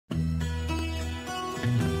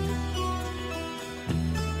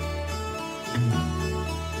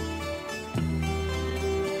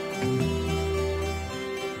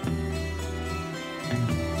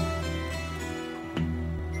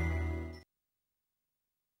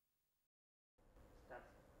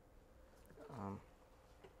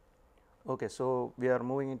Okay, so we are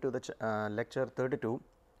moving into the lecture 32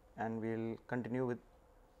 and we will continue with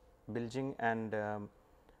bilging and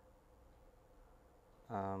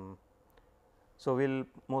so we will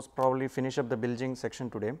most probably finish up the bilging section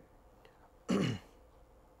today.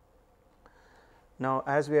 Now,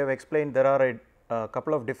 as we have explained, there are a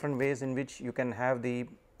couple of different ways in which you can have the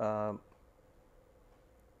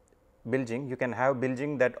bilging. You can have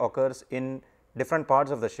bilging that occurs in different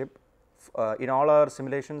parts of the ship. In all our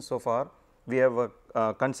simulations so far, we have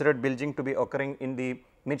considered bilging to be occurring in the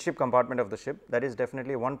midship compartment of the ship. That is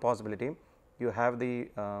definitely one possibility. You have the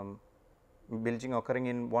bilging occurring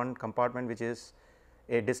in one compartment which is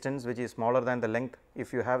a distance which is smaller than the length.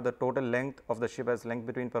 If you have the total length of the ship as length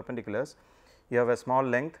between perpendiculars, you have a small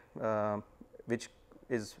length which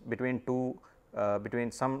is between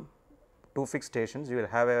some two fixed stations. You will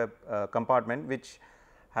have a compartment which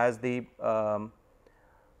has the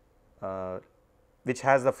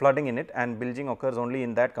flooding in it, and bilging occurs only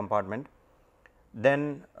in that compartment.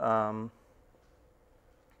 Then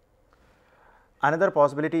another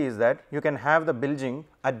possibility is that you can have the bilging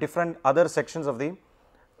at different other sections of the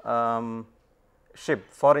ship.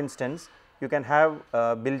 For instance, you can have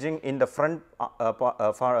bilging in the front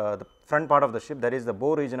the front part of the ship, that is the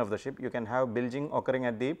bow region of the ship. You can have bilging occurring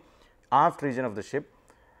at the aft region of the ship,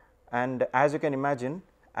 and as you can imagine,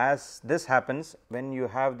 as this happens, when you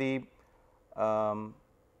have the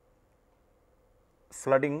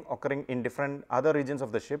flooding occurring in different other regions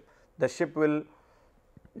of the ship will,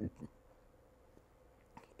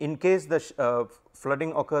 in case the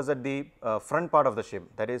flooding occurs at the front part of the ship,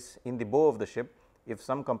 that is in the bow of the ship, if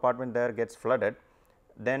some compartment there gets flooded,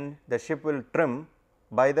 then the ship will trim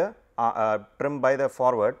by the trim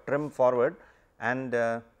forward, and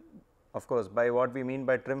of course, by what we mean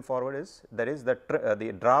by trim forward is, that is the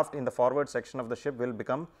draft in the forward section of the ship will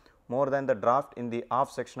become more than the draft in the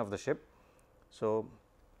aft section of the ship. So,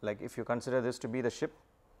 like if you consider this to be the ship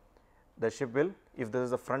will, if this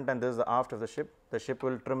is the front and this is the aft of the ship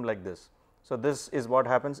will trim like this. So, this is what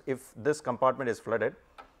happens if this compartment is flooded.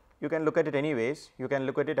 You can look at it anyways. You can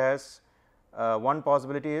look at it as one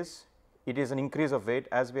possibility is it is an increase of weight.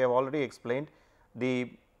 As we have already explained,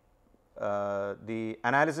 the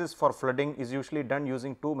analysis for flooding is usually done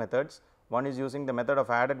using two methods. One is using the method of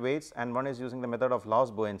added weights and one is using the method of loss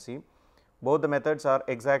buoyancy. Both the methods are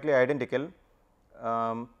exactly identical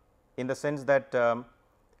in the sense that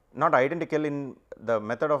not identical in the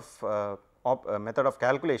method of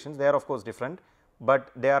calculations, they are of course different,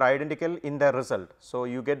 but they are identical in their result. So,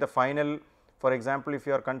 you get the final, for example, if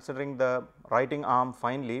you are considering the righting arm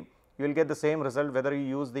finely, you will get the same result whether you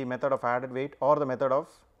use the method of added weight or the method of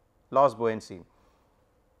loss buoyancy.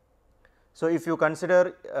 So, if you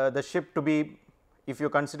consider the ship to be, if you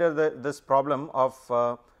consider this problem of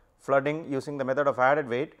flooding using the method of added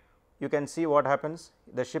weight, you can see what happens.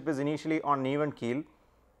 The ship is initially on even keel.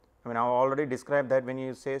 I mean, I have already described that when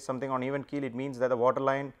you say something on even keel, it means that the water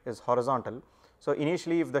line is horizontal. So,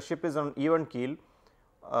 initially if the ship is on even keel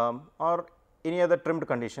or any other trimmed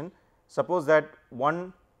condition, suppose that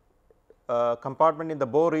one compartment in the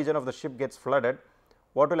bow region of the ship gets flooded,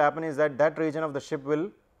 what will happen is that region of the ship will,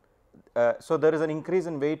 so there is an increase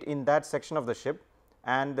in weight in that section of the ship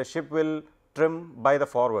and the ship will trim by the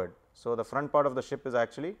forward. So, the front part of the ship is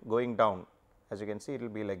actually going down, as you can see it will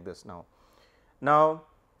be like this now. Now,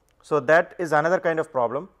 so that is another kind of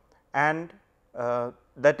problem, and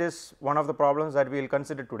that is one of the problems that we will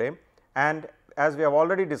consider today. And as we have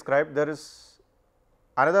already described, there is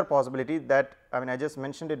another possibility that, I mean, I just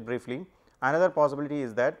mentioned it briefly. Another possibility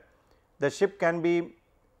is that the ship can be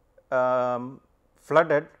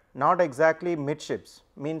flooded not exactly midships,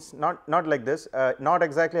 means not like this, not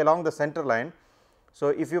exactly along the center line. So,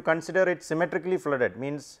 if you consider it symmetrically flooded,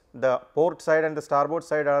 means the port side and the starboard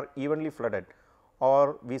side are evenly flooded,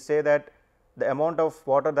 or we say that the amount of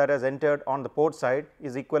water that has entered on the port side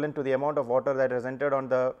is equivalent to the amount of water that has entered on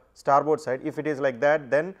the starboard side. If it is like that,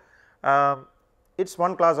 then it is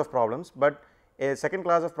one class of problems, but a second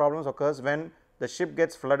class of problems occurs when the ship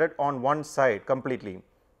gets flooded on one side completely.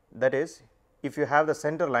 That is, if you have the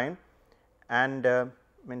center line and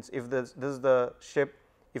means if this is the ship,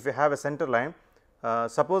 if you have a center line,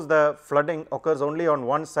 suppose the flooding occurs only on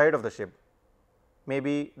one side of the ship,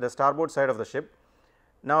 maybe the starboard side of the ship.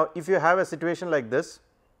 Now, if you have a situation like this,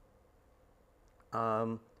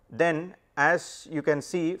 then as you can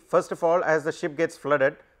see, first of all, as the ship gets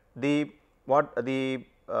flooded, the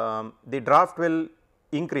draft will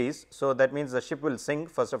increase. So, that means the ship will sink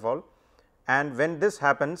first of all, and when this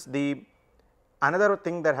happens, the another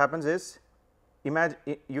thing that happens is, imagine,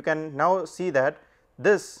 you can now see that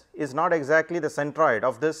this is not exactly the centroid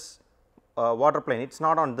of this water plane, it is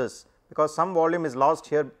not on this, because some volume is lost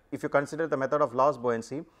here. If you consider the method of loss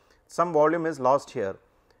buoyancy, some volume is lost here,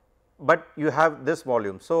 but you have this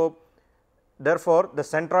volume. So, therefore, the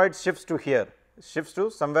centroid shifts to here, shifts to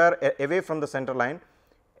somewhere away from the center line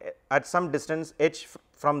at some distance h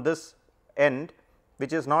from this end,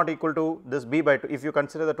 which is not equal to this b by 2. If you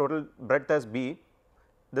consider the total breadth as b,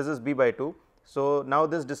 this is b by 2. So, now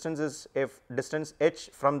this distance is distance h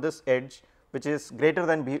from this edge, which is greater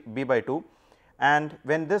than b by 2, and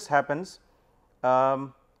when this happens,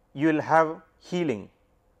 you will have heeling.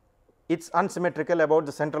 It is unsymmetrical about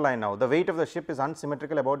the center line now. The weight of the ship is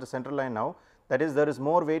unsymmetrical about the center line now. That is, there is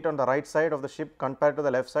more weight on the right side of the ship compared to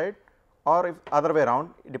the left side, or if other way around,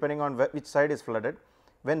 depending on which side is flooded.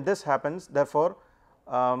 When this happens, therefore,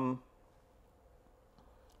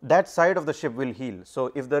 that side of the ship will heel.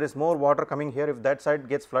 So, if there is more water coming here, if that side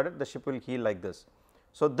gets flooded, the ship will heel like this.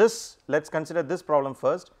 So, this let us consider this problem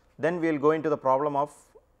first, then we will go into the problem of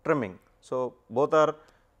trimming. So, both are,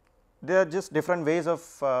 they are just different ways of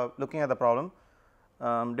looking at the problem,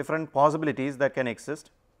 different possibilities that can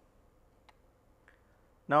exist.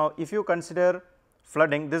 Now, if you consider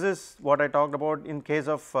flooding, this is what I talked about in case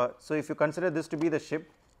of, so if you consider this to be the ship,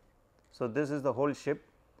 so this is the whole ship,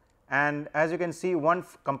 and as you can see, one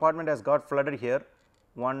compartment has got flooded here,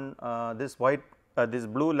 one this white this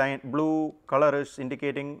blue line, blue color is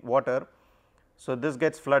indicating water. So, this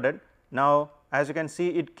gets flooded. Now, as you can see,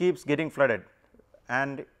 it keeps getting flooded,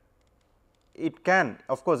 and it can,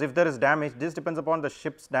 of course, if there is damage, this depends upon the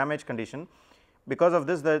ship's damage condition. Because of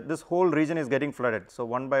this, this whole region is getting flooded. So,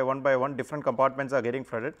 one by one different compartments are getting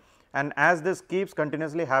flooded, and as this keeps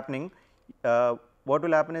continuously happening, what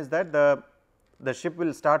will happen is that the ship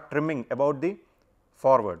will start trimming about the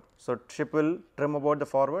forward. So, ship will trim about the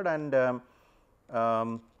forward, and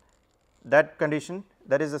that condition,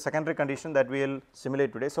 that is the secondary condition that we will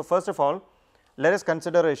simulate today. So, first of all, let us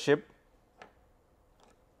consider a ship,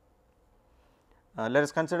 let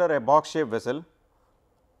us consider a box shaped vessel.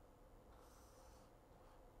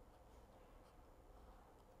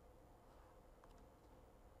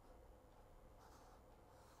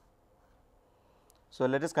 So,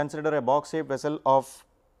 let us consider a box shaped vessel of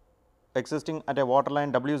existing at a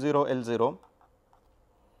waterline W0 L0,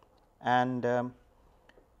 and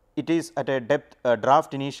it is at a depth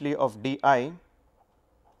draft initially of d I,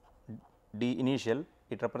 d initial,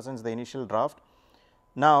 it represents the initial draft.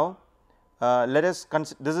 Now, let us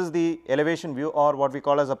consider, this is the elevation view or what we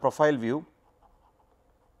call as a profile view.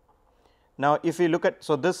 Now, if we look at,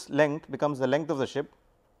 so this length becomes the length of the ship,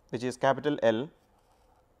 which is capital L,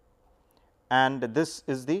 and this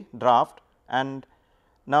is the draft. And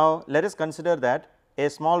now, let us consider that a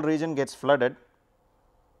small region gets flooded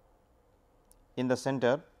in the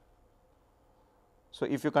center. So,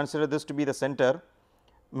 if you consider this to be the center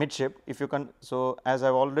midship, if you can, so as I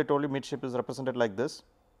have already told you, midship is represented like this.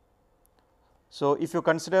 So, if you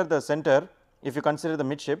consider the center, if you consider the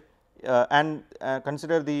midship and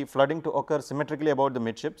consider the flooding to occur symmetrically about the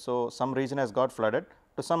midship. So, some region has got flooded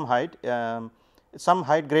to some height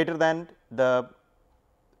greater than the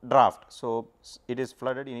draft. So, it is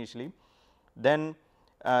flooded initially. Then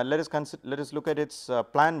let us look at its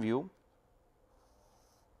plan view.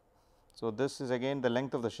 So, this is again the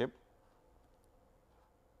length of the ship.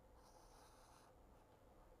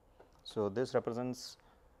 So, this represents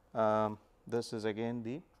this is again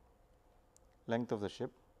the length of the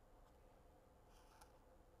ship,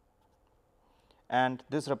 and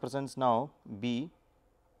this represents now B,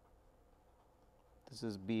 this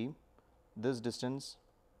is B, this distance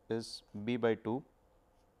is B by 2,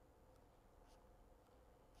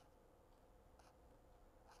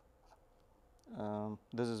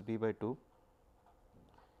 this is B by 2.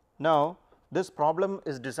 Now, this problem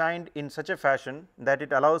is designed in such a fashion that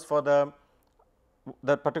it allows for the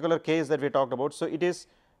particular case that we talked about. So, it is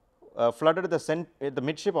flooded at the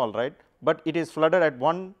midship, all right, but it is flooded at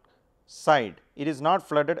one side, it is not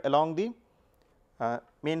flooded along the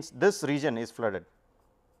means this region is flooded.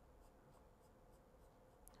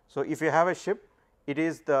 So, if you have a ship, it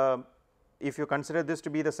is the, if you consider this to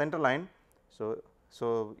be the center line.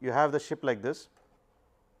 So, you have the ship like this,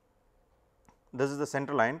 this is the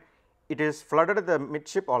center line, it is flooded at the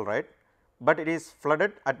midship, all right, but it is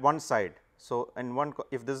flooded at one side. So, in one,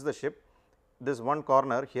 if this is the ship, this one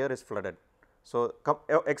corner here is flooded. So,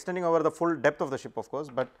 extending over the full depth of the ship, of course,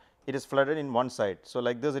 but it is flooded in one side. So,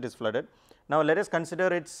 like this it is flooded. Now, let us consider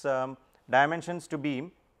its dimensions to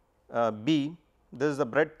be B, this is the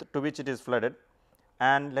breadth to which it is flooded,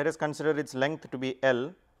 and let us consider its length to be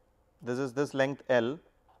L, this is this length L,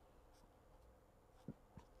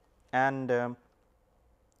 and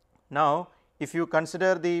now if you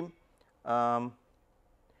consider the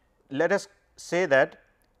let us say that,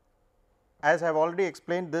 as I have already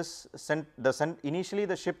explained, this initially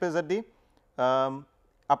the ship is at the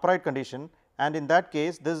upright condition, and in that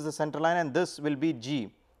case this is the center line and this will be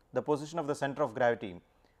G, the position of the center of gravity.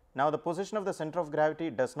 Now, the position of the center of gravity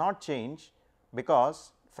does not change,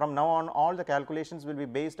 because from now on all the calculations will be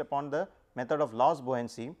based upon the method of loss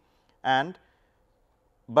buoyancy, and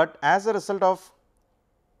but as a result of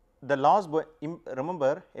the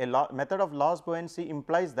remember, a method of loss buoyancy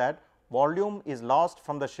implies that volume is lost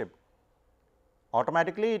from the ship.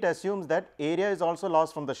 Automatically it assumes that area is also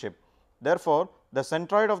lost from the ship. Therefore, the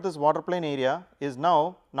centroid of this water plane area is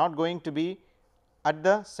now not going to be at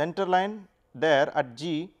the center line there at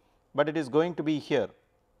G, but it is going to be here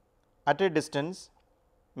at a distance,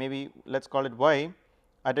 maybe let us call it y,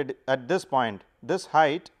 at this point. This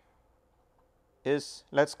height is,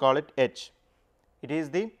 let us call it h. It is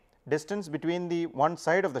the distance between the one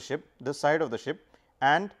side of the ship, this side of the ship,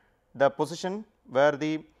 and the position where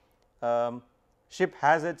the ship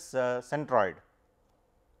has its centroid.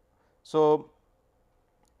 So,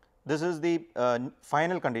 this is the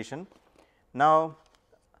final condition. Now,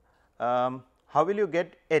 how will you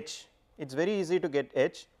get h? It is very easy to get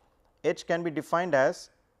h. H can be defined as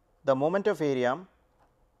the moment of area.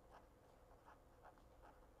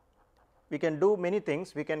 We can do many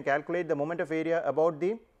things. We can calculate the moment of area about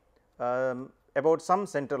the about some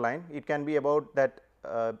center line. It can be about that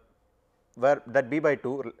where that b by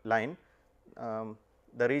 2 line,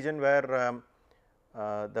 the region where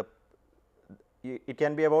it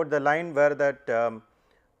can be about the line where that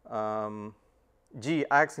G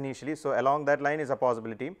acts initially. So, along that line is a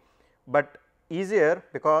possibility, but easier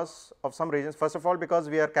because of some reasons. First of all, because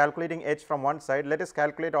we are calculating h from one side, let us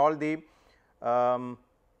calculate all the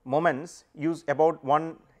moments use about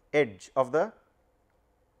one edge of the,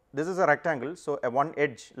 this is a rectangle. So, a one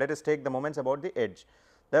edge, let us take the moments about the edge.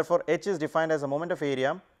 Therefore, h is defined as a moment of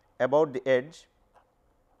area about the edge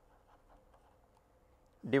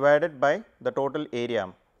divided by the total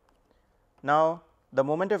area. Now, the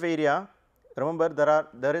moment of area, remember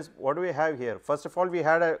there is, what do we have here? First of all, we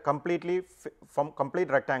had a complete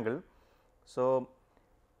rectangle. So,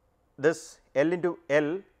 this L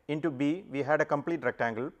into B, we had a complete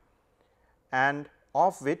rectangle, and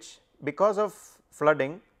of which, because of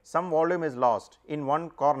flooding, some volume is lost in one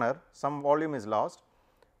corner, some volume is lost.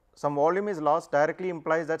 Some volume is lost directly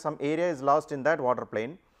implies that some area is lost in that water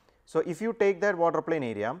plane. So, if you take that water plane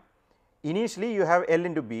area, initially you have L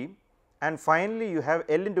into B, and finally you have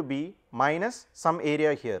L into B minus some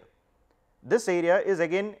area here. This area is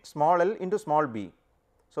again small l into small b.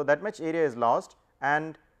 So, that much area is lost,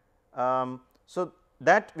 and so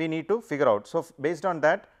that we need to figure out. So, based on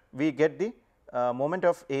that we get the moment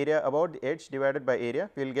of area about the edge divided by area,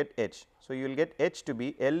 we will get h. So, you will get h to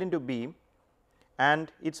be L into B,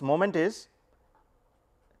 and its moment is,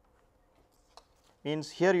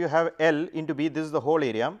 means here you have L into B, this is the whole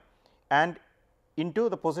area, and into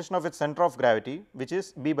the position of its center of gravity, which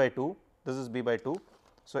is b by 2, this is b by 2.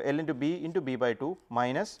 So, L into b by 2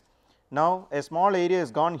 minus, now a small area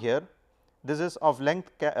is gone here, this is of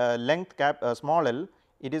length small l,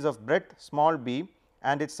 it is of breadth small b,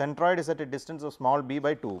 and its centroid is at a distance of small b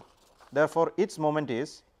by 2. Therefore, its moment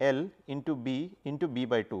is L into b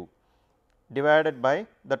by 2 divided by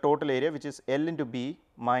the total area, which is L into b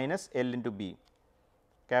minus L into b,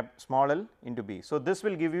 small l into b. So, this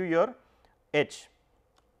will give you your h.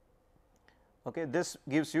 Okay, this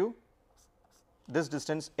gives you this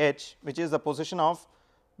distance h, which is the position of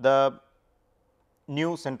the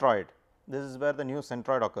new centroid. This is where the new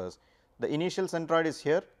centroid occurs. The initial centroid is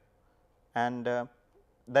here, and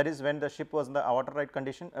that is when the ship was in the watertight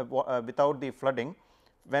condition without the flooding.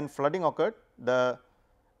 When flooding occurred, the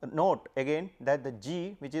note again that the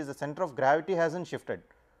G, which is the center of gravity, has not shifted,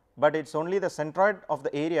 but it is only the centroid of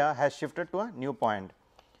the area has shifted to a new point.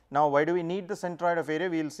 Now, why do we need the centroid of area?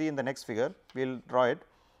 We will see in the next figure, we will draw it.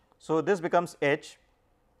 So, this becomes h,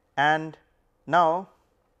 and now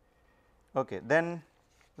then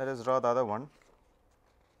let us draw the other one.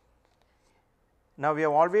 Now, we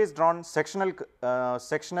have always drawn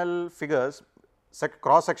sectional figures,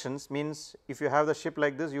 cross sections, means if you have the ship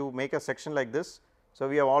like this, you make a section like this. So,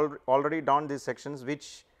 we have already drawn these sections,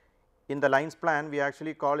 which in the lines plan we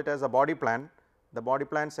actually call it as a body plan. The body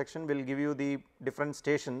plan section will give you the different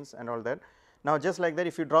stations and all that. Now, just like that,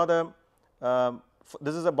 if you draw the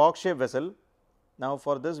this is a box shaped vessel. Now,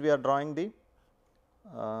 for this we are drawing the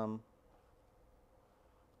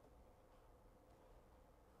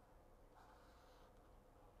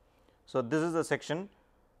so this is the section.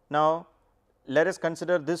 Now, let us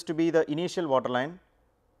consider this to be the initial water line.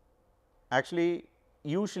 Actually,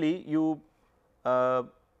 usually you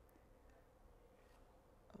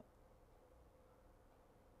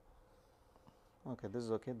Okay, this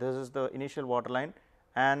is okay. This is the initial water line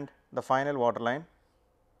and the final water line,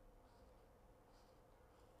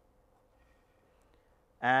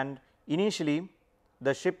 and initially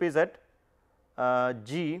the ship is at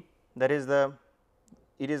G, that is the,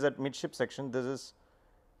 it is at midship section. This is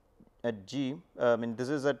at G, I mean this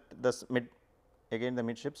is at the mid, again the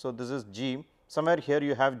midship. So, this is G, somewhere here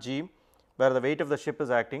you have G where the weight of the ship is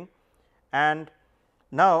acting, and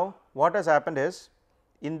now what has happened is,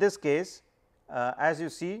 in this case as you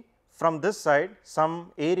see from this side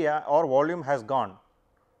some area or volume has gone.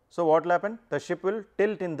 So, what will happen? The ship will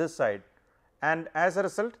tilt in this side, and as a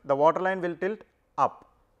result the water line will tilt up.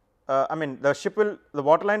 I mean the ship will, the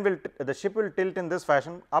water line will, the ship will tilt in this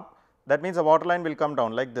fashion up, that means the water line will come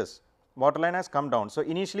down like this, water line has come down. So,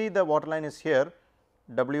 initially the water line is here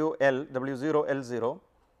W L, W0 L0,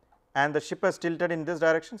 and the ship has tilted in this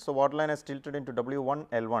direction. So, water line has tilted into W1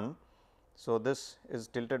 L1. So, this is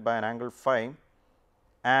tilted by an angle phi,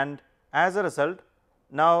 and as a result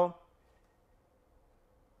now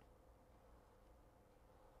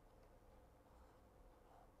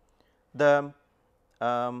the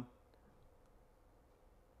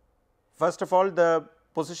first of all the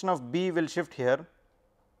position of B will shift here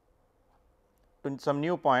to some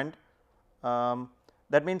new point,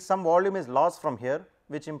 that means some volume is lost from here,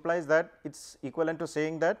 which implies that it is equivalent to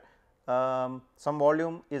saying that some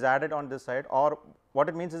volume is added on this side, or what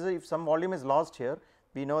it means is if some volume is lost here,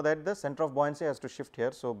 we know that the center of buoyancy has to shift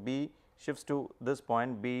here. So, B shifts to this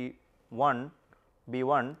point B1,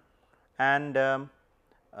 and there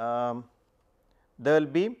will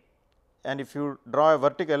be, and if you draw a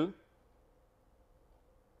vertical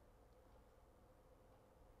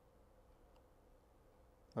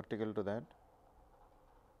to that,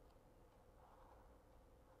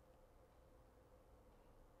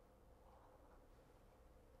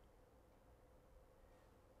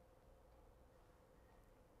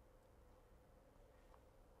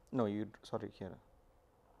 no you sorry here.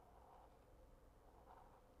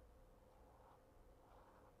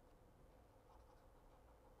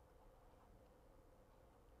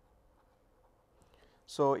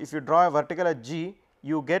 So, if you draw a vertical at G,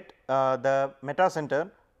 you get the meta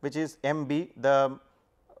center which is MB, the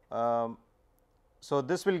so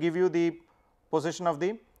this will give you the position of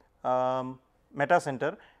the meta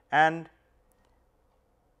center, and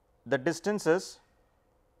the distances,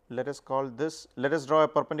 let us call this, let us draw a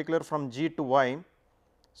perpendicular from G to Y.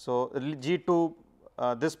 So, G to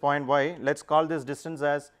this point Y, let us call this distance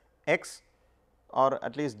as x, or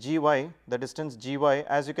at least G y, the distance G y,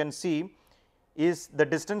 as you can see is the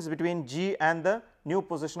distance between G and the new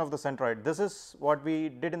position of the centroid. This is what we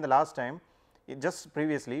did in the last time. Just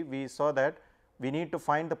previously we saw that we need to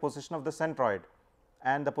find the position of the centroid,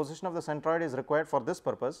 and the position of the centroid is required for this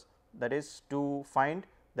purpose, that is to find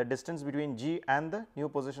the distance between G and the new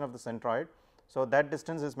position of the centroid. So, that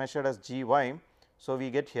distance is measured as G y. So, we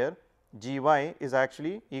get here G y is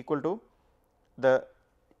actually equal to the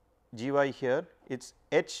G y here, it is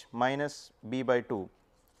h minus b by 2.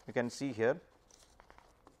 You can see here.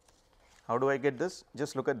 How do I get this?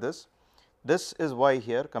 Just look at this. This is y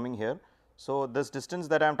here coming here. So, this distance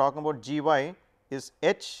that I am talking about G y is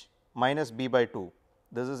h minus b by 2.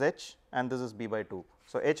 This is h and this is b by 2.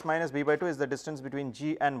 So, h minus b by 2 is the distance between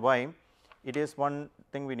G and y. It is one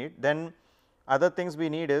thing we need. Then other things we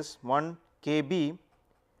need is one kb.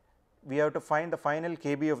 We have to find the final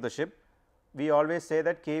kb of the ship. We always say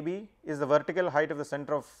that kb is the vertical height of the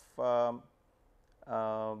center of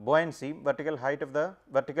buoyancy, vertical height of the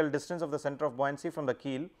vertical distance of the center of buoyancy from the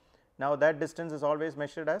keel. Now, that distance is always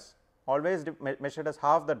measured as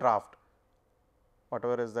half the draft,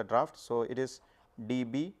 whatever is the draft. So, it is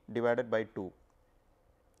dB divided by 2.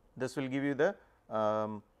 This will give you the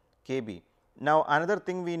kb. Now, another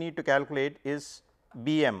thing we need to calculate is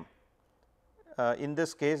Bm. In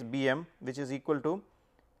this case Bm, which is equal to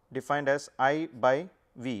defined as I by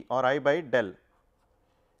V or I by del.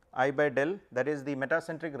 I by del, that is the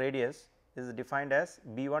metacentric radius, is defined as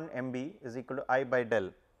B1 MB is equal to I by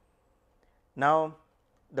del. Now,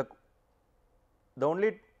 the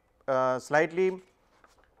only slightly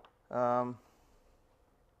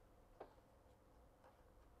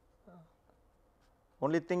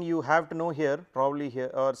only thing you have to know here, probably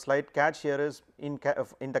here or slight catch here is in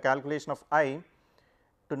the calculation of I,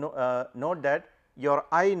 to know, note that your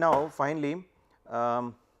I now finally.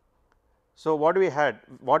 So, what we had?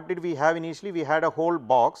 What did we have initially? We had a whole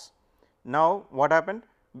box. Now, what happened?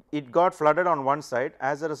 It got flooded on one side,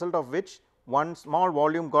 as a result of which one small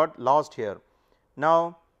volume got lost here.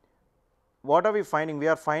 Now, what are we finding? We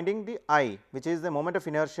are finding the I, which is the moment of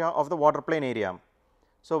inertia of the water plane area.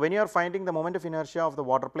 So, when you are finding the moment of inertia of the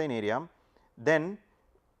water plane area, then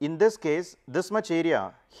in this case this much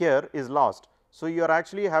area here is lost. So, you are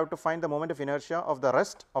actually have to find the moment of inertia of the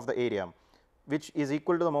rest of the area, which is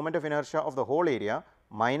equal to the moment of inertia of the whole area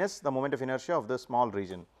minus the moment of inertia of the small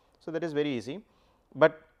region. So, that is very easy,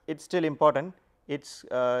 but it is still important. It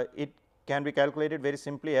can be calculated very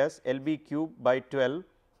simply as L b cube by 12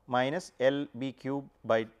 minus L b cube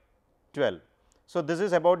by 12. So, this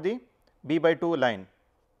is about the b by 2 line.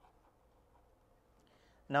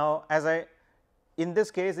 Now, in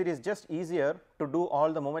this case it is just easier to do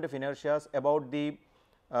all the moment of inertias about the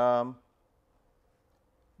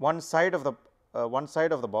one side of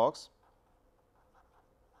the box.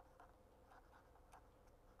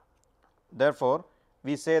 Therefore,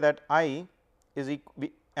 we say that I is equal,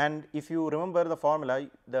 and if you remember the formula,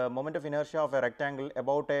 the moment of inertia of a rectangle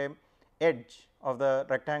about a edge of the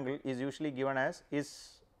rectangle is usually given as,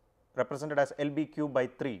 is represented as L b cube by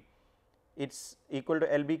 3. It is equal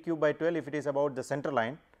to L b cube by 12 if it is about the center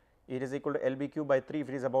line, it is equal to L b cube by 3 if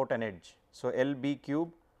it is about an edge. So, L b cube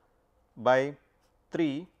by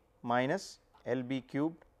 3 minus L b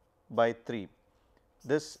cubed by 3.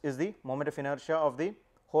 This is the moment of inertia of the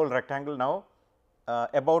whole rectangle now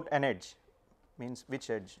about an edge, means which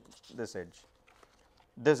edge? This edge,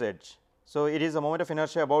 this edge. So, it is a moment of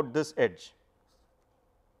inertia about this edge.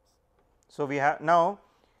 So, we have now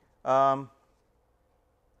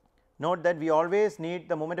note that we always need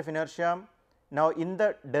the moment of inertia. Now, in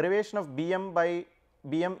the derivation of Bm by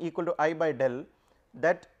Bm equal to I by del,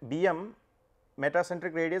 that Bm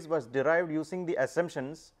metacentric radius was derived using the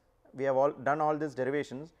assumptions, we have all done all these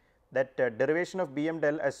derivations, that derivation of Bm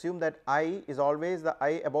del assume that I is always the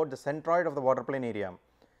I about the centroid of the water plane area.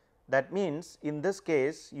 That means, in this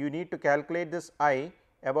case you need to calculate this I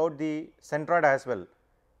about the centroid as well.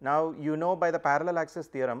 Now, you know by the parallel axis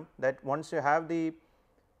theorem that once you have the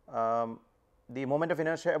moment of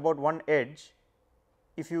inertia about one edge,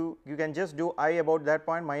 if you can just do I about that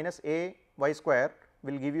point minus a y square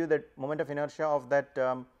will give you the moment of inertia of that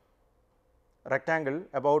rectangle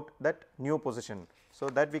about that new position. So,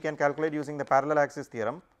 that we can calculate using the parallel axis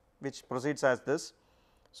theorem, which proceeds as this.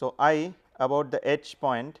 So, I about the edge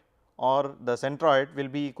point or the centroid will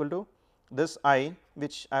be equal to this I,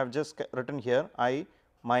 which I have just written here, I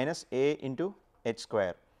minus a into h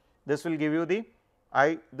square. This will give you the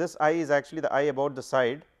I, this I is actually the I about the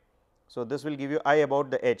side. So, this will give you I about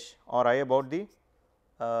the edge or I about the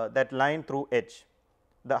that line through h,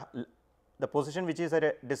 the position which is at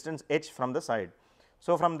a distance h from the side.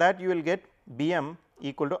 So, from that you will get Bm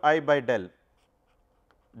equal to I by del.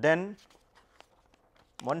 Then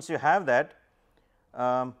once you have that,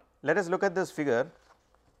 let us look at this figure.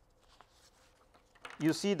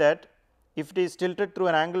 You see that if it is tilted through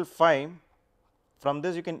an angle phi, from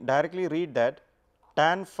this you can directly read that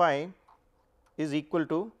tan phi is equal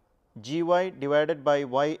to Gy divided by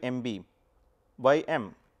Ym,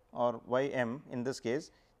 Ym or Ym in this case.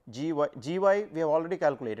 Gy we have already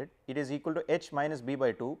calculated, it is equal to h minus b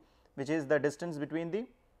by 2, which is the distance between the,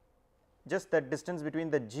 just that distance between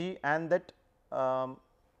the g and that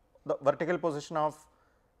the vertical position of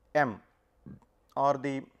m or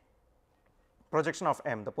the projection of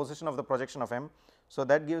m, the position of the projection of m. So,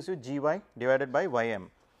 that gives you Gy divided by Ym.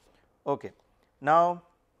 Okay. Now,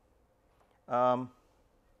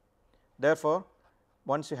 therefore,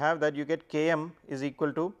 once you have that, you get Km is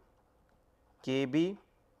equal to Kb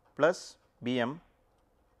plus Bm,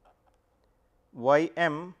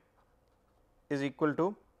 Ym is equal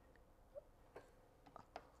to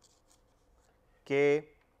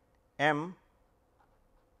Km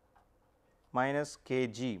minus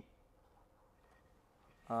Kg.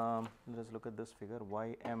 Let us look at this figure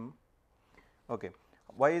Ym. Okay.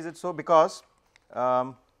 Why is it so? Because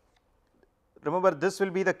remember this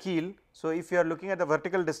will be the keel. So, if you are looking at the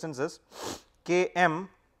vertical distances, Km,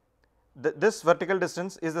 this vertical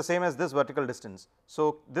distance is the same as this vertical distance.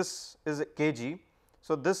 So, this is Kg.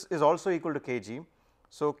 So, this is also equal to Kg.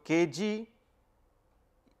 So, Kg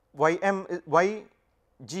Ym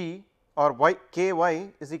Yg or Ky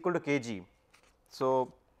is equal to Kg.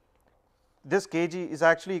 So, this Kg is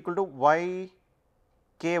actually equal to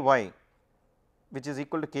Yky, which is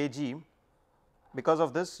equal to Kg. Because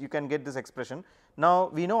of this you can get this expression. Now,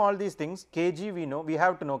 we know all these things, Kg we know, we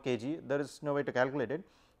have to know Kg, there is no way to calculate it.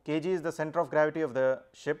 Kg is the center of gravity of the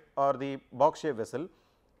ship or the box shaped vessel,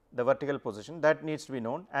 the vertical position, that needs to be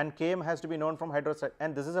known, and Km has to be known from hydrostatic,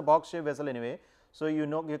 and this is a box shaped vessel anyway. So, you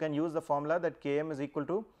know you can use the formula that Km is equal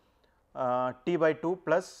to T by 2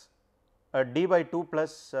 plus d by 2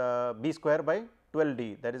 plus b square by 12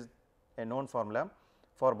 d, that is a known formula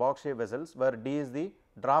for box shaped vessels, where d is the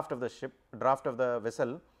draft of the ship, draft of the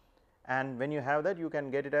vessel, and when you have that you can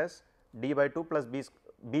get it as d by 2 plus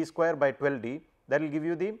b square by 12 d, that will give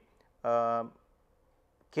you the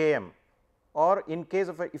km, or in case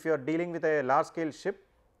of if you are dealing with a large scale ship,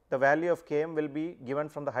 the value of km will be given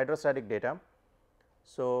from the hydrostatic data.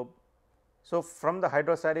 So, from the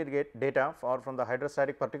hydrostatic data or from the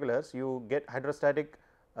hydrostatic particulars, you get hydrostatic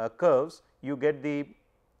curves, you get the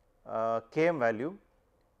km value.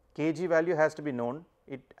 Kg value has to be known,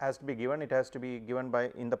 it has to be given, it has to be given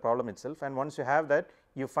by in the problem itself, and once you have that,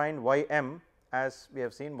 you find Ym, as we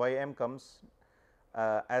have seen Ym comes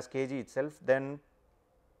as kg itself, then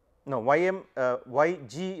no Ym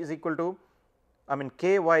Yg is equal to, I mean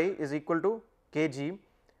ky is equal to kg,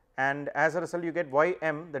 and as a result you get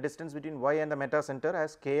Ym, the distance between y and the meta center,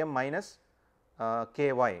 as km minus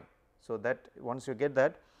ky. So, that once you get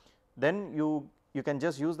that, then you can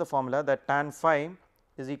just use the formula that tan phi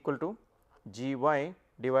is equal to gy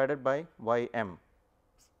divided by Ym.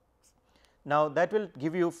 Now, that will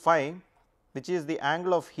give you phi, which is the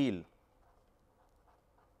angle of heel.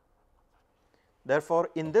 Therefore,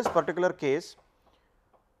 in this particular case,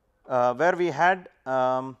 where we had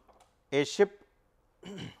a ship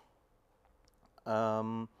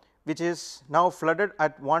which is now flooded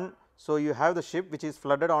at one. So, you have the ship which is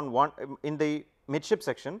flooded on one in the midship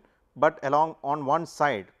section, but along on one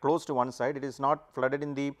side, close to one side, it is not flooded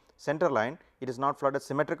in the center line, it is not flooded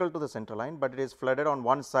symmetrical to the center line, but it is flooded on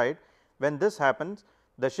one side. When this happens,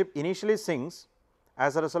 the ship initially sinks,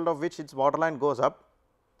 as a result of which its waterline goes up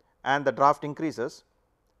and the draft increases,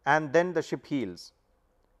 and then the ship heels.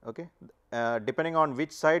 Okay. Depending on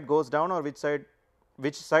which side goes down or which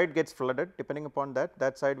side gets flooded, depending upon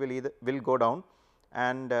that side will go down,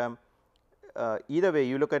 and either way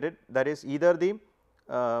you look at it, that is either the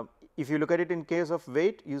if you look at it in case of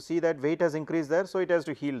weight, you see that weight has increased there. So, it has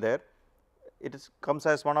to heel there. It comes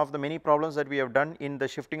as one of the many problems that we have done in the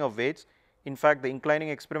shifting of weights. In fact, the inclining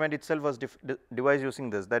experiment itself was devised using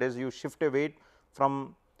this, that is, you shift a weight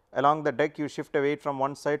from along the deck, you shift a weight from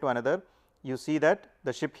one side to another, you see that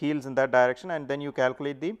the ship heels in that direction, and then you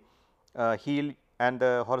calculate the heel and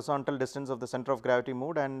the horizontal distance of the center of gravity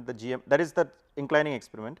moved and the GM, that is the inclining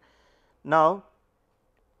experiment. Now,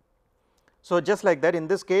 so just like that, in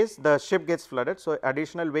this case the ship gets flooded. So,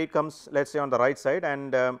 additional weight comes, let us say, on the right side,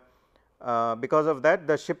 and because of that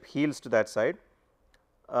the ship heels to that side,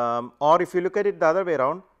 or if you look at it the other way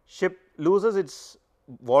around, ship loses its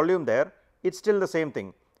volume there, it is still the same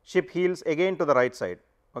thing, ship heels again to the right side.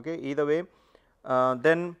 Okay. Either way,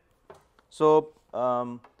 then so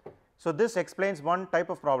this explains one type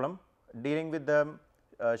of problem dealing with the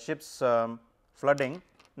ship's flooding.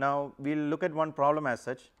 Now, we will look at one problem as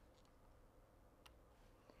such,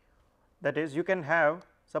 that is, you can have,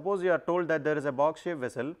 suppose you are told that there is a box shaped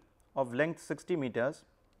vessel of length 60 meters,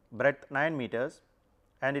 breadth 9 meters,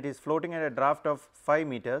 and it is floating at a draft of 5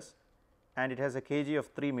 meters, and it has a kg of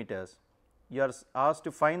 3 meters. You are asked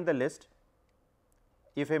to find the list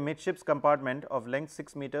if a midships compartment of length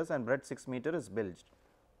 6 meters and breadth 6 meter is bilged.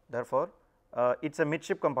 Therefore, it is a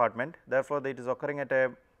midship compartment, therefore, it is occurring at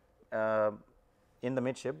a in the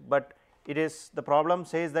midship, but it is, the problem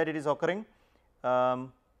says that it is occurring,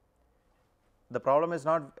 the problem is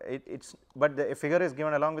not it's, but the figure is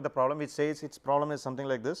given along with the problem, which says its problem is something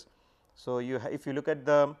like this. So, if you look at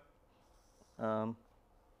the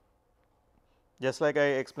just like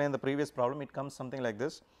I explained the previous problem, it comes something like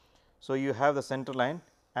this. So, you have the center line,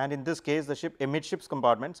 and in this case the ship, a midships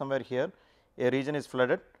compartment somewhere here, a region is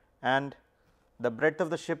flooded, and the breadth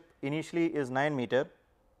of the ship initially is 9 meter,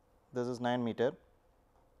 this is 9 meter,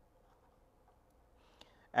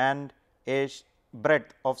 and a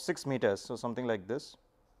breadth of 6 meters. So, something like this,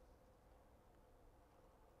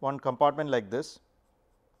 one compartment like this,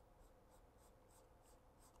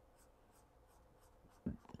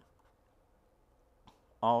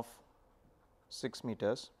 of 6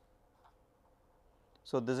 meters.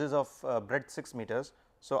 So, this is of breadth 6 meters.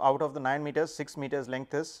 So, out of the 9 meters, 6 meters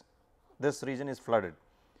length is, this region is flooded.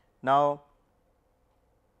 Now,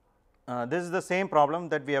 this is the same problem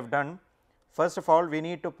that we have done. First of all, we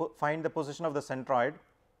need to find the position of the centroid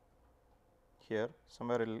here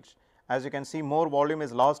somewhere, as you can see, more volume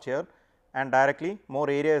is lost here, and directly more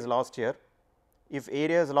area is lost here. If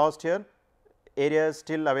area is lost here, area is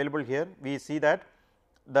still available here, we see that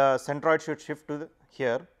the centroid should shift to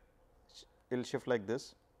here, it will shift like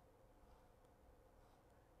this.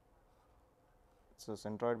 So,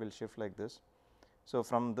 centroid will shift like this. So,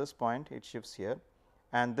 from this point it shifts here,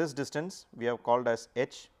 and this distance we have called as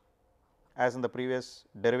h, as in the previous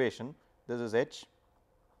derivation, this is h,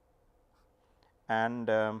 and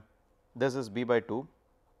this is b by 2.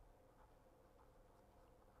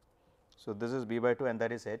 So, this is b by 2 and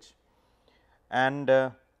that is h, and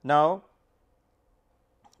Now,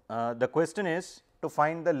 the question is to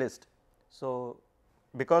find the list. So,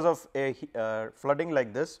 because of a flooding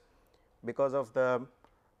like this, because of the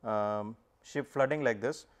ship flooding like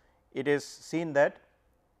this, it is seen that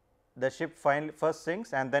the ship first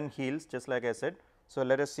sinks and then heals, just like I said. So,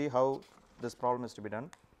 let us see how this problem is to be done.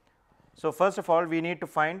 So, first of all, we need to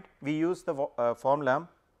find, we use the formula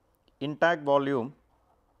intact volume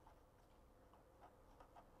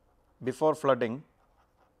before flooding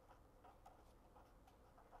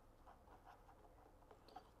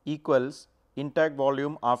equals intact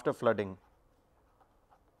volume after flooding.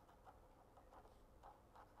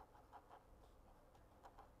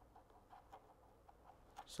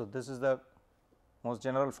 So, this is the most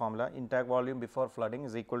general formula, intact volume before flooding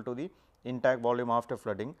is equal to the intact volume after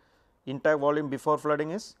flooding. Intact volume before flooding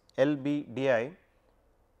is LB di,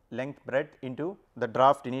 length breadth into the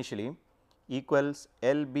draft initially, equals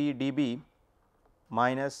LB dB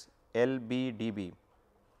minus LB dB.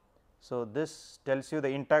 So, this tells you the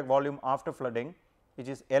intact volume after flooding, which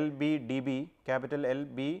is LB dB, capital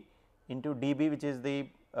LB into dB, which is the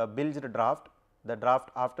bilged draft, the draft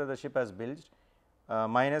after the ship has bilged,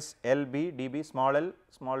 minus LB dB,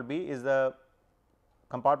 small b is the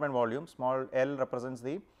compartment volume, small l represents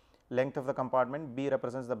the length of the compartment, b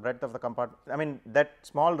represents the breadth of the compartment, I mean that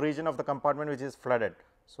small region of the compartment which is flooded.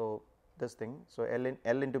 So, this thing, so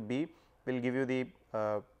L into b will give you the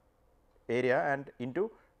area and into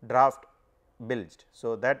draft bilged.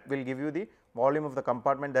 So, that will give you the volume of the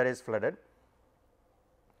compartment that is flooded.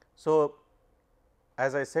 So,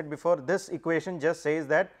 as I said before, this equation just says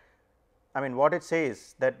that, I mean what it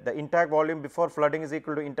says, that the intact volume before flooding is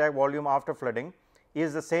equal to intact volume after flooding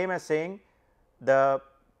is the same as saying the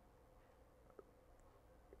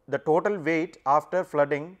total weight after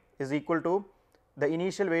flooding is equal to the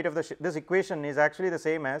initial weight of the ship. This equation is actually the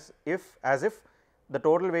same as if the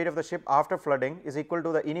total weight of the ship after flooding is equal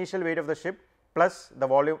to the initial weight of the ship plus the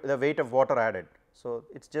volume, the weight of water added. So,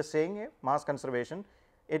 it is just saying a mass conservation,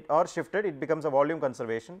 it or shifted, it becomes a volume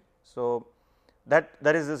conservation. So, that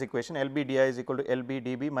is this equation, LB di is equal to LB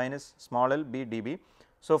dB minus small l b dB.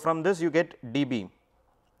 So, from this you get dB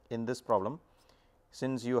in this problem.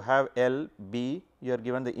 Since you have L B, you are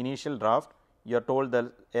given the initial draft, you are told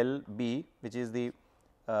the L B, which is the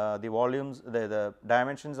volumes, the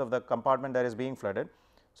dimensions of the compartment that is being flooded.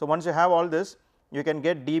 So, once you have all this, you can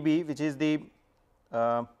get dB, which is the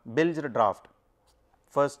bilged draft,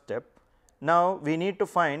 first step. Now, we need to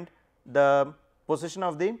find the position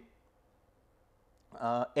of the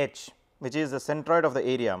H, which is the centroid of the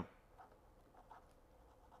area.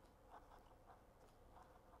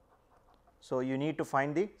 So, you need to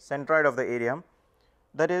find the centroid of the area,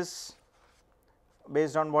 that is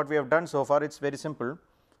based on what we have done so far, it is very simple.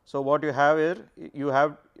 So, what you have here, you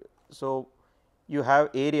have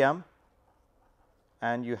area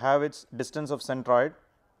and you have its distance of centroid,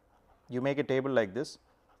 you make a table like this,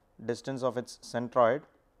 distance of its centroid.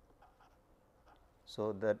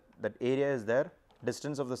 So, that area is there,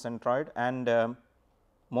 distance of the centroid and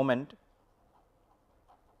moment.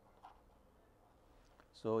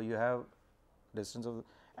 So, you have distance of the,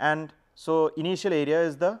 and so initial area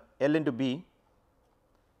is the L into B,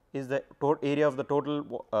 is the area of the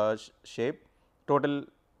total shape, total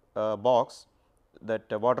box, that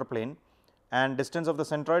water plane, and distance of the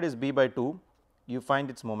centroid is b by 2, you find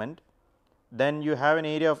its moment. Then you have an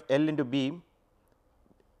area of L into B,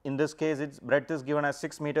 in this case its breadth is given as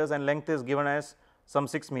 6 meters and length is given as some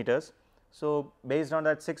 6 meters. So, based on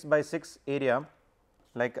that 6 by 6 area,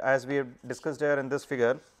 like as we have discussed here in this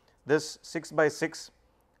figure, this 6 by 6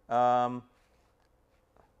 the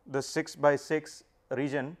 6 by 6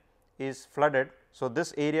 region is flooded. So,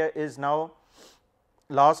 this area is now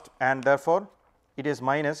lost and therefore, it is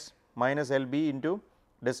minus L b into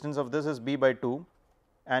distance of this is b by 2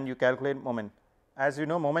 and you calculate moment. As you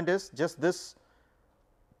know, moment is just this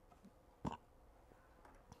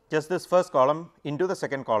first column into the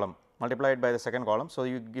second column multiplied by the second column. So,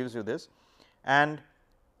 it gives you this and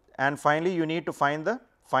finally, you need to find the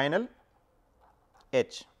final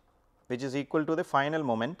H, which is equal to the final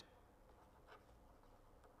moment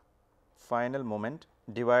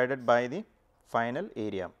divided by the final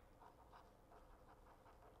area.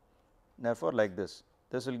 Therefore, like this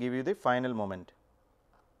will give you the final moment,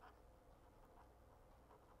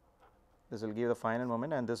 this will give the final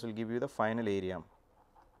moment and this will give you the final area.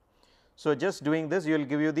 So, just doing this you will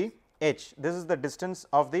give you the H, this is the distance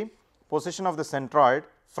of the position of the centroid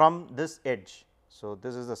from this edge. So,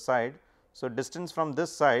 this is the side. So, distance from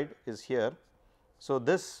this side is here. So,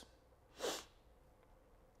 this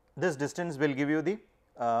distance will give you the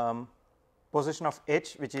position of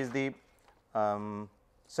H, which is the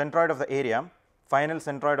centroid of the area, final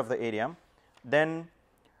centroid of the area, then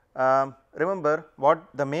remember what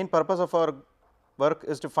the main purpose of our work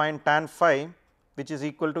is to find tan phi, which is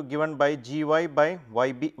equal to given by Gy by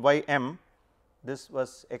Ym. This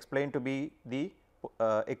was explained to be the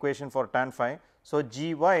equation for tan phi. So,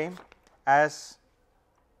 Gy as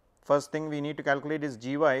first thing we need to calculate is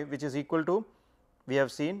Gy, which is equal to, we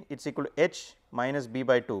have seen it is equal to h minus b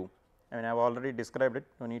by 2. I mean I have already described it,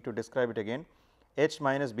 no need to describe it again, h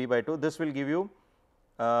minus b by 2. This will give you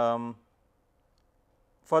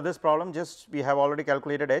for this problem just we have already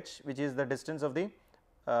calculated h, which is the distance of the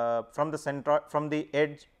from the center, from the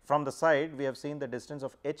edge, from the side we have seen the distance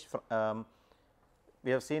of h,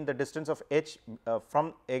 we have seen the distance of h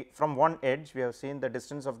from one edge, we have seen the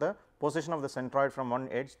distance of the position of the centroid from one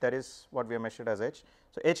edge, that is what we have measured as h.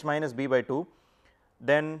 So, h minus b by 2,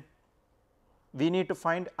 then we need to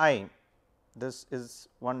find I. This is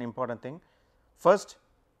one important thing. First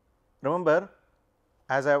remember,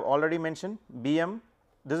 as I have already mentioned, Bm,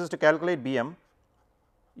 this is to calculate Bm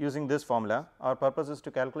using this formula. Our purpose is to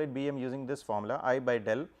calculate Bm using this formula, I by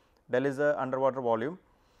del. Del is the underwater volume,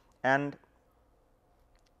 and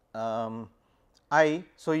I.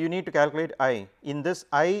 So, you need to calculate I. In this,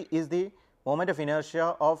 I is the moment of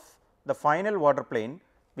inertia of the final water plane,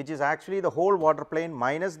 which is actually the whole water plane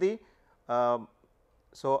minus the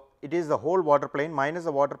so it is the whole water plane minus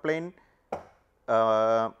the water plane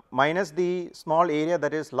minus the small area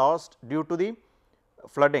that is lost due to the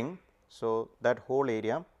flooding. So, that whole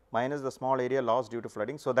area minus the small area lost due to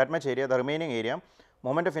flooding. So, that much area, the remaining area,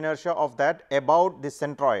 moment of inertia of that about the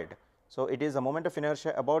centroid. So, it is a moment of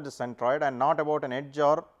inertia about the centroid and not about an edge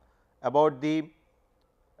or about the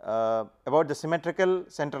symmetrical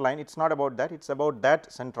center line, it is not about that, it is about that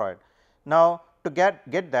centroid. Now, to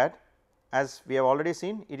get that, as we have already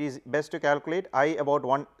seen, it is best to calculate I about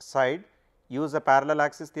one side, use the parallel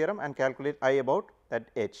axis theorem and calculate I about that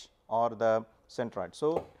h or the centroid.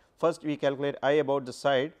 So, first we calculate I about the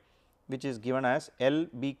side, which is given as L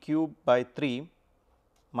b cube by 3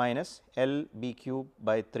 minus L b cube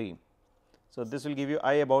by 3. So, this will give you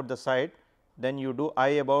I about the side, then you do I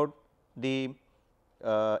about the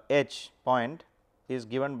h point is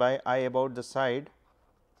given by I about the side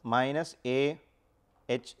minus a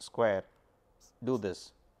h square. Do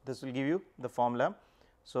this, this will give you the formula.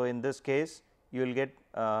 So, in this case you will get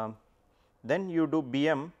then you do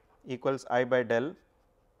Bm equals I by del,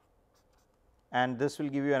 and this will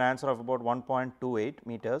give you an answer of about 1.28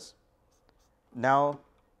 meters. Now,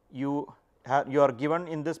 you are given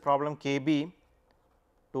in this problem Kb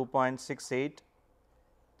 2.68,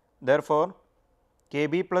 therefore,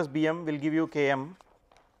 Kb plus Bm will give you Km,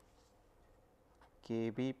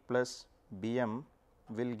 Kb plus Bm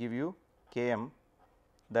will give you Km,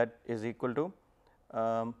 that is equal to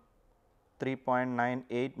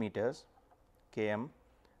 3.98 meters Km.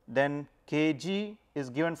 Then Kg is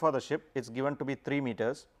given for the ship, it is given to be 3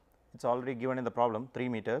 meters, it is already given in the problem 3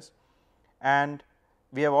 meters, and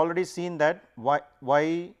we have already seen that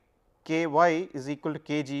Ky is equal to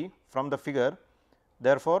Kg from the figure.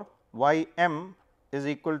 Therefore, Ym is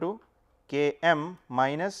equal to Km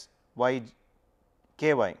minus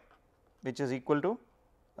Ky, which is equal to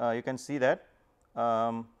you can see that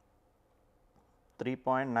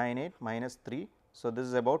 3.98 minus 3. So, this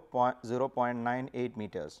is about 0.98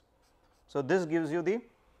 meters. So, this gives you the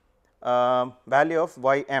value of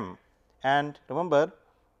Ym, and remember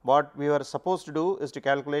what we were supposed to do is to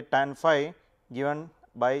calculate tan phi given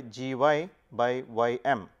by Gy by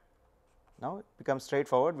Ym. Now, it becomes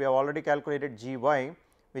straightforward. We have already calculated Gy,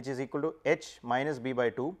 which is equal to h minus b by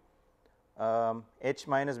 2. H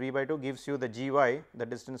minus b by 2 gives you the Gy, the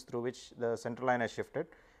distance through which the center line has shifted,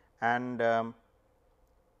 and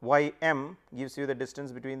Ym gives you the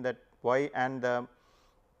distance between that y and the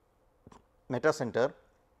meta center.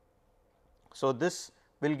 So, this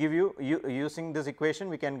will give you, using this equation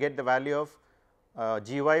we can get the value of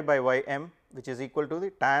Gy by Ym, which is equal to the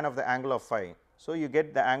tan of the angle of phi. So, you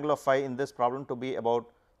get the angle of phi in this problem to be about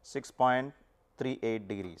 6.38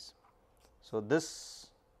 degrees. So, this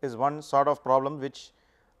is one sort of problem which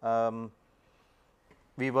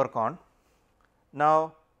we work on.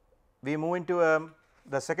 Now, we move into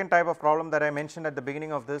the second type of problem that I mentioned at the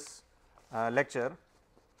beginning of this lecture,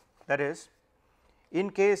 that is, in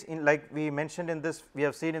case like we mentioned in this, we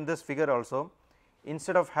have seen in this figure also,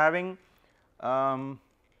 instead of having the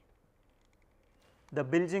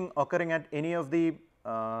bilging occurring at any of the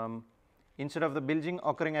instead of the bilging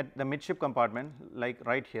occurring at the midship compartment like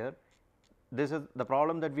right here, this is the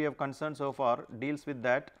problem that we have concerned so far deals with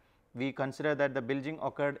that. We consider that the bilging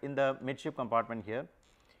occurred in the midship compartment here.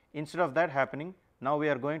 Instead of that happening, Now, we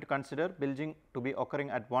are going to consider bilging to be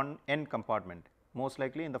occurring at one end compartment, most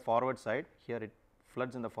likely in the forward side. Here it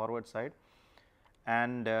floods in the forward side,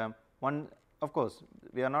 and one, of course,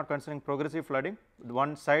 we are not considering progressive flooding.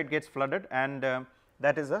 One side gets flooded, and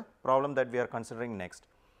that is a problem that we are considering next.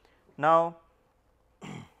 Now,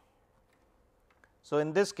 so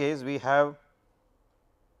in this case we have,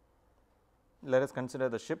 let us consider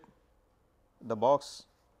the ship, the box.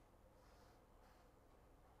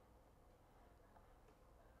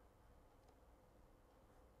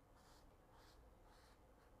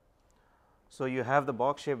 So, you have the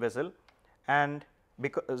box shaped vessel, and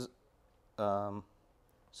because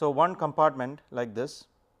so one compartment like this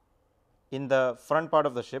in the front part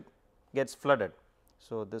of the ship gets flooded.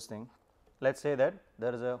 So, this thing, let us say that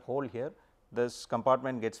there is a hole here, this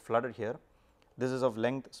compartment gets flooded here, this is of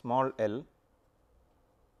length small l,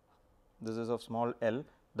 this is of small l,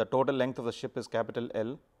 the total length of the ship is capital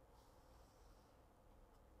L.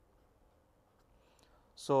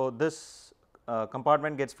 So, this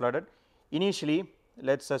compartment gets flooded. Initially,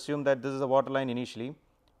 let us assume that this is a water line initially,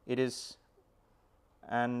 it is,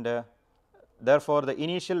 and therefore, the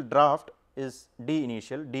initial draft is d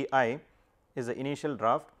initial, d I is the initial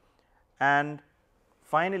draft, and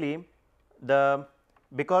finally, the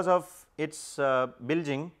because of its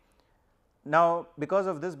bilging. Now, because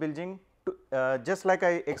of this bilging, just like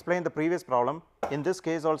I explained the previous problem, in this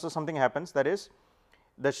case also something happens, that is,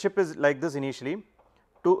 the ship is like this initially,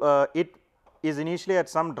 it is initially at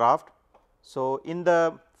some draft. So, in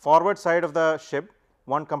the forward side of the ship,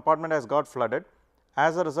 one compartment has got flooded,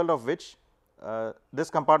 as a result of which this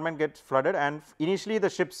compartment gets flooded, and initially the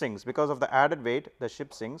ship sinks because of the added weight, the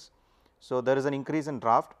ship sinks. So, there is an increase in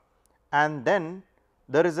draft, and then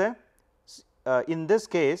there is a in this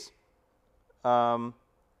case,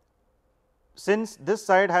 since this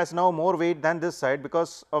side has now more weight than this side,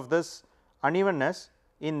 because of this unevenness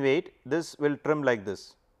in weight, this will trim like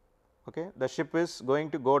this. Okay. The ship is going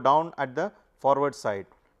to go down at the forward side.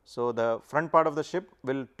 So, the front part of the ship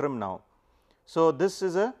will trim now. So, this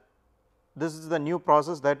is the new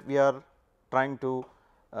process that we are trying to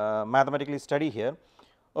mathematically study here.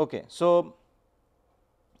 Okay. So,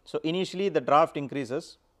 initially the draft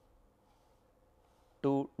increases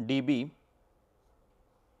to dB,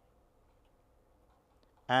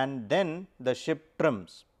 and then the ship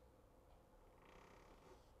trims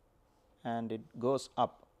and it goes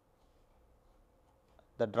up.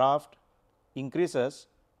 The draft increases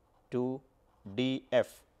to dF.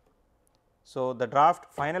 So, the draft,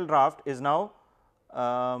 final draft is now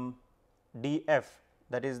dF,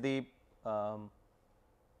 that is the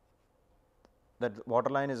that water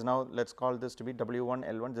line is now, let us call this to be W1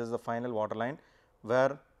 L1, this is the final water line,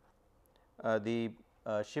 where the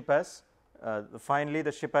ship has finally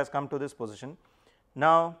the ship has come to this position.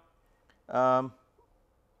 Now,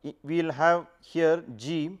 we will have here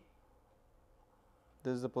G,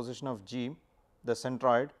 this is the position of G, the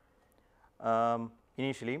centroid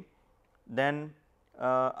initially, then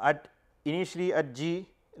initially at G,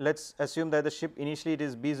 let us assume that the ship initially it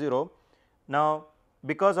is B0. Now,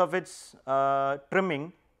 because of its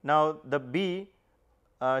trimming, now the B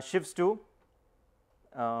shifts to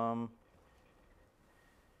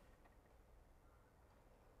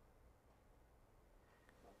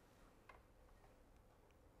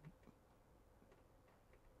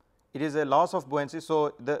it is a loss of buoyancy.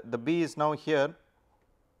 So, the B is now here.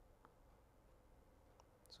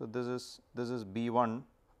 So, this is B1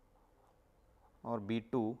 or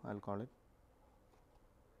B2, I will call it.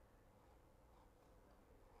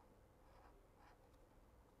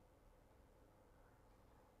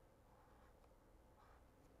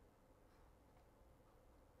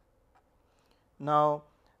 Now,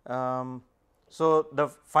 so the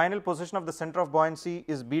final position of the center of buoyancy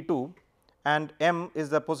is B2, and M is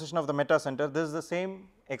the position of the meta center. This is the same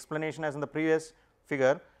explanation as in the previous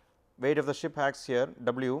figure. Weight of the ship acts here,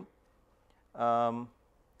 W.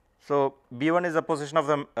 So, B1 is the position of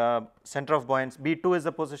the center of buoyancy, B2 is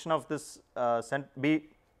the position of this B2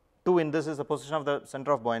 in this is the position of the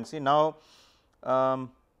center of buoyancy. Now,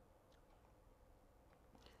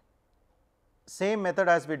 same method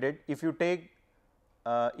as we did, if you take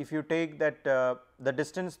that the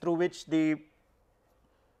distance through which the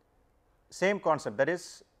same concept, that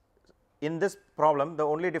is, in this problem the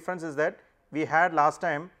only difference is that we had last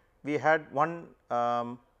time we had one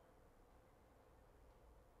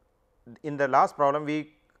in the last problem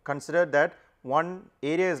we considered that one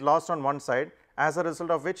area is lost on one side, as a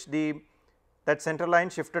result of which that center line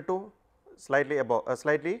shifted to slightly above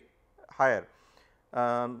slightly higher,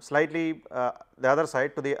 slightly the other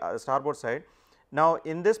side to the starboard side. Now,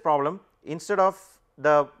 in this problem, instead of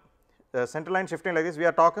the center line shifting like this, we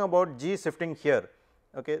are talking about G shifting here.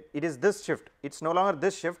 Okay. It is this shift, it is no longer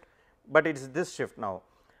this shift, but it is this shift now.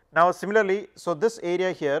 Now, similarly, so this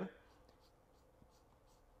area here,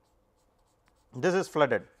 this is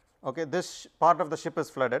flooded, okay. This part of the ship is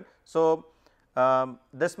flooded. So,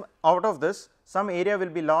 this out of this some area will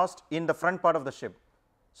be lost in the front part of the ship.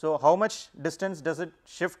 So, how much distance does it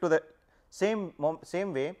shift to the same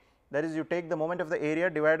way, that is, you take the moment of the area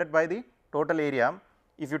divided by the total area.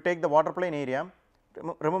 If you take the water plane area,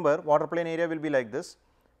 remember water plane area will be like this.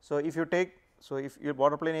 So, if you take, so if your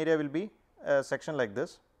water plane area will be a section like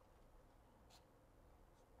this.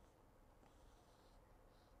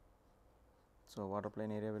 So, water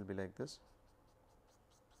plane area will be like this.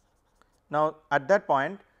 Now, at that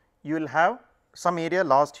point you will have some area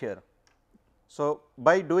lost here. So,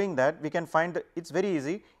 by doing that we can find it is very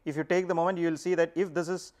easy. If you take the moment, you will see that if this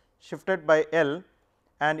is shifted by L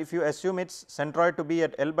and if you assume its centroid to be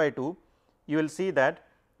at L by 2, you will see that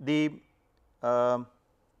the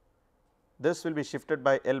this will be shifted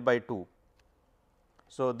by L by 2.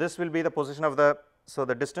 So, this will be the position of the, so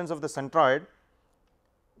the distance of the centroid.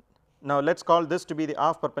 Now, let us call this to be the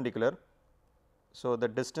aft perpendicular. So, the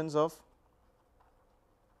distance of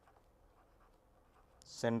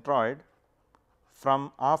centroid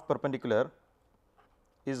from aft perpendicular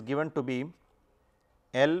is given to be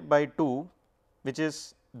L by 2, which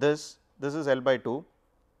is this is L by 2,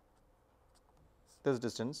 this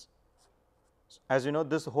distance. As you know,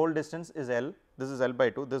 this whole distance is L, this is L by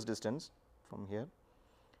 2, this distance from here,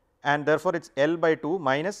 and therefore, it is L by 2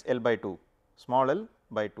 minus L by 2, small l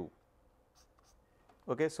by 2.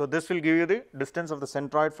 Okay. So, this will give you the distance of the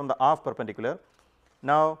centroid from the aft perpendicular.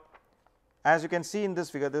 Now, as you can see in this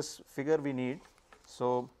figure we need.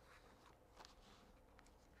 So,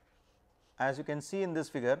 as you can see in this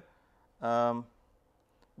figure,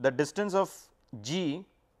 the distance of G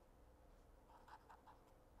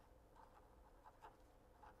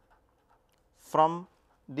from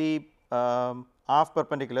the aft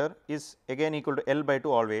perpendicular is again equal to L by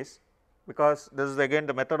 2 always, because this is again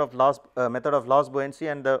the method of lost buoyancy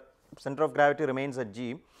and the center of gravity remains at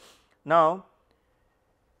G. Now,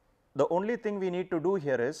 the only thing we need to do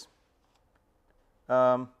here is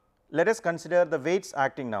let us consider the weights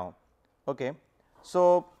acting now. Okay.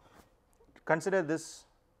 So, consider this.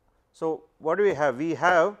 So, what do we have? We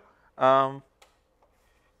have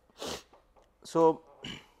so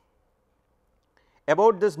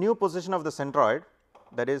about this new position of the centroid,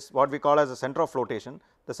 that is what we call as a center of flotation.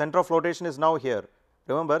 The center of flotation is now here.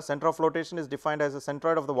 Remember, center of flotation is defined as the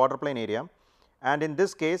centroid of the water plane area, and in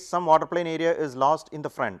this case some water plane area is lost in the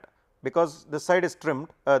front, because this side is trimmed,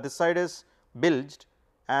 this side is bilged,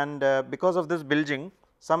 and because of this bilging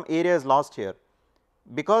some area is lost here.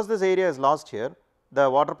 Because this area is lost here, the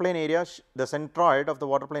water plane area, the centroid of the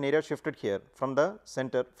water plane area shifted here from the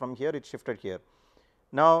center, from here it shifted here.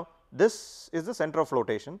 Now, this is the center of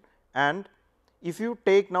flotation, and if you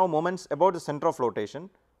take now moments about the center of flotation,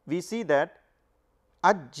 we see that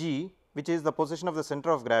at G, which is the position of the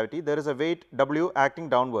center of gravity, there is a weight W acting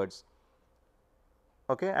downwards,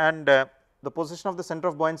 okay, and the position of the center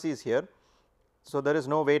of buoyancy is here. So, there is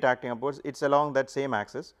no weight acting upwards, it is along that same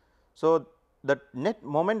axis. So, the net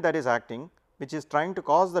moment that is acting, which is trying to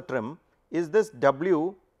cause the trim, is this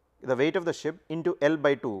W, the weight of the ship, into L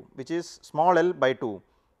by 2, which is small l by 2,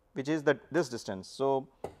 which is this distance. So,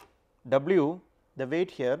 W, the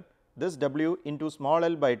weight here, this W into small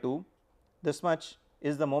l by 2, this much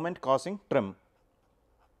is the moment causing trim.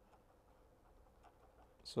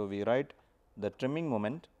 So, we write the trimming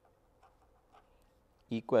moment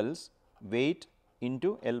equals weight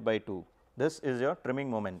into L by 2. This is your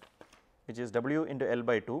trimming moment, which is W into L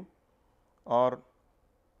by 2, or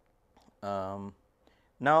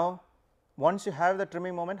now once you have the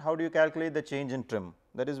trimming moment, how do you calculate the change in trim?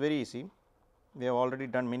 That is very easy, we have already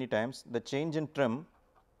done many times. The change in trim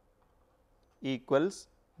equals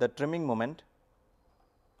the trimming moment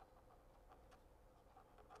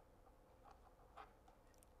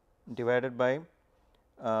divided by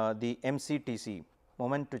the MCTC,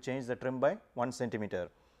 moment to change the trim by 1 centimeter.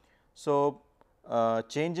 So,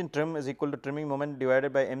 change in trim is equal to trimming moment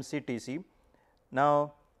divided by MCTC.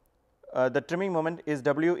 Now, the trimming moment is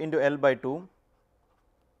W into L by 2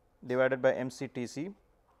 divided by MCTC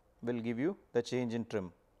will give you the change in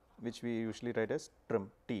trim, which we usually write as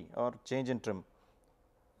trim T, or change in trim.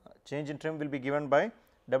 Change in trim will be given by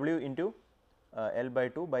W into L by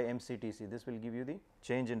 2 by MCTC. This will give you the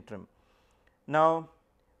change in trim. Now,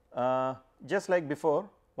 just like before,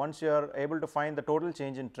 once you are able to find the total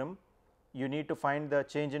change in trim, you need to find the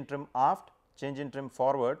change in trim aft, change in trim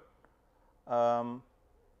forward,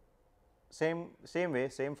 same way,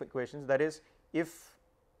 same equations, that is, if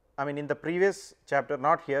I mean in the previous chapter,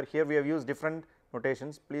 not here, here we have used different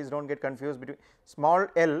notations, please do not get confused between small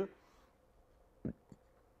l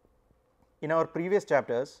in our previous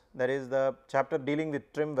chapters, that is the chapter dealing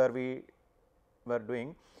with trim where we were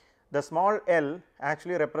doing, the small l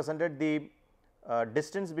actually represented the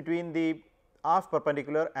distance between the aft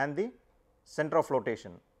perpendicular and the center of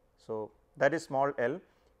flotation. So, that is small l.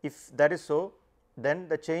 If that is so, then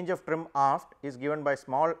the change of trim aft is given by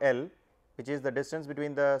small l, which is the distance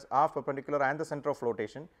between the aft perpendicular and the center of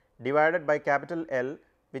flotation, divided by capital L,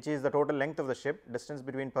 which is the total length of the ship, distance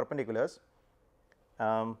between perpendiculars,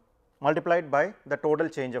 multiplied by the total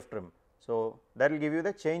change of trim. So, that will give you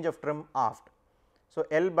the change of trim aft. So,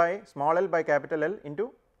 L by small l by capital L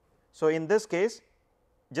into. So, in this case,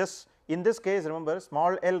 just in this case, remember,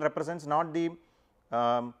 small l represents not the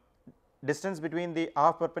distance between the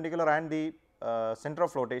aft perpendicular and the center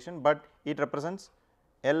of flotation, but it represents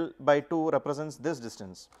L by 2 represents this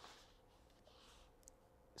distance,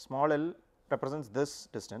 small l represents this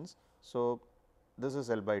distance. So, this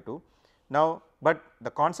is L by 2. Now, but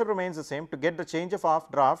the concept remains the same. To get the change of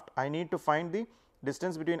aft draft, I need to find the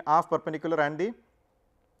distance between aft perpendicular and the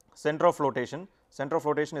center of flotation. Center of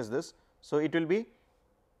flotation is this. So, it will be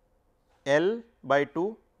L by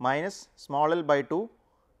 2 minus small l by 2.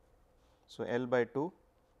 So, L by 2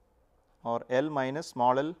 or L minus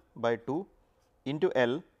small l by 2 into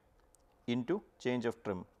L into change of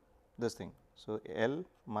trim, this thing. So, L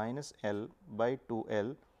minus L by 2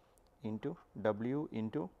 L into W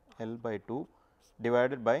into L by 2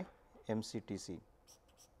 divided by MCTC.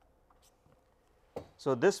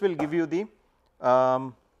 So, this will give you the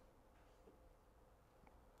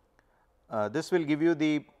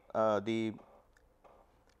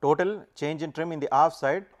total change in trim in the aft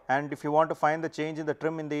side, and if you want to find the change in the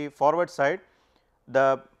trim in the forward side,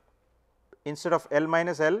 the instead of L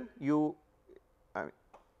minus L, you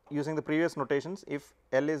using the previous notations, if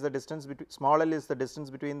L is the distance between small l is the distance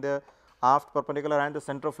between the aft perpendicular and the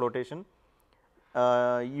center of flotation,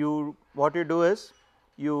 you what you do is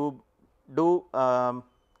you do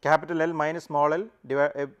capital L minus small l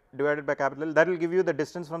divided by capital L, that will give you the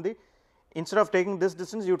distance from the, instead of taking this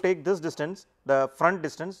distance, you take this distance, the front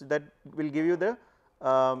distance, that will give you the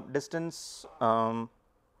distance,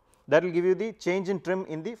 that will give you the change in trim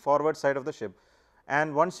in the forward side of the ship.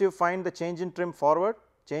 And once you find the change in trim forward,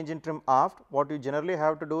 change in trim aft, what you generally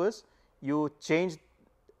have to do is you change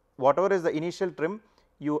whatever is the initial trim,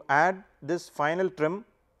 you add this final trim,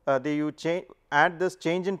 add this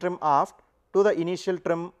change in trim aft to the initial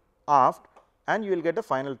trim aft, and you will get the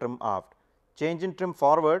final trim aft. Change in trim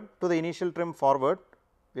forward to the initial trim forward,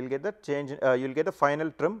 will get the change, you will get the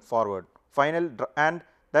final trim forward, and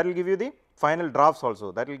that will give you the final drafts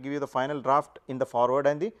also, that will give you the final draft in the forward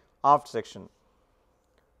and the aft section.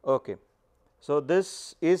 Okay. So,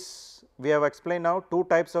 this is, we have explained now two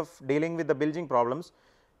types of dealing with the bilging problems.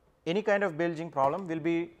 Any kind of bilging problem will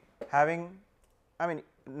be having, I mean,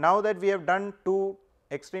 now that we have done two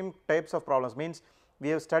extreme types of problems, means we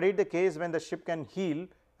have studied the case when the ship can heel,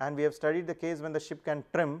 and we have studied the case when the ship can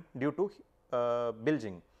trim due to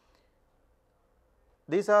bilging.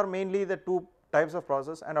 These are mainly the two types of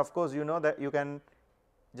process, and of course, you know that you can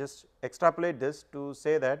just extrapolate this to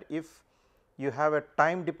say that if you have a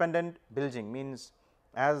time dependent bilging, means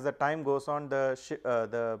as the time goes on,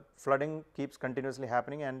 the flooding keeps continuously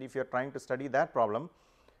happening, and if you are trying to study that problem,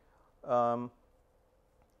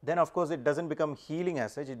 then of course, it does not become healing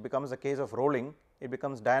as such, it becomes a case of rolling, it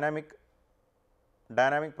becomes dynamic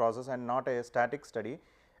process and not a static study.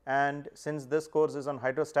 And since this course is on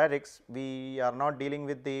hydrostatics, we are not dealing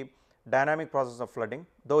with the dynamic process of flooding,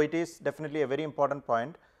 though it is definitely a very important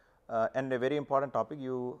point and a very important topic.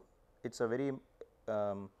 It is a very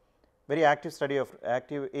very active study of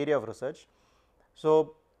active area of research.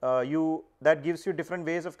 So, that gives you different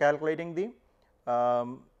ways of calculating the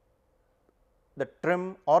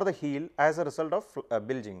trim or the heel as a result of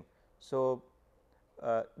bilging. So,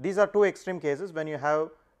 these are two extreme cases when you have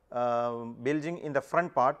bilging in the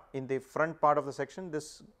front part, of the section,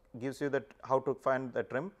 this gives you that how to find the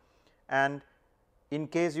trim, and in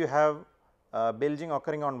case you have bilging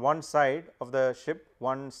occurring on one side of the ship,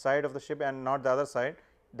 and not the other side,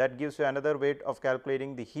 that gives you another way of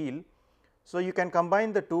calculating the heel. So, you can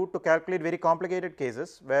combine the two to calculate very complicated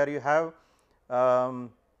cases where you have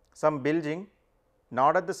some bilging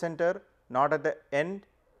not at the center, not at the end,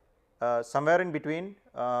 somewhere in between,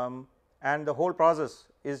 and the whole process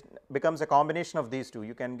becomes a combination of these two.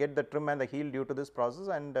 You can get the trim and the heel due to this process,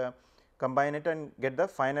 and combine it and get the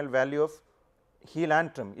final value of heel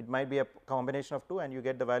and trim. It might be a combination of two, and you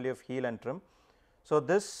get the value of heel and trim. So,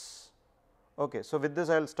 this Okay, so with this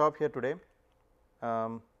I will stop here today.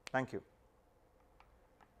 Thank you.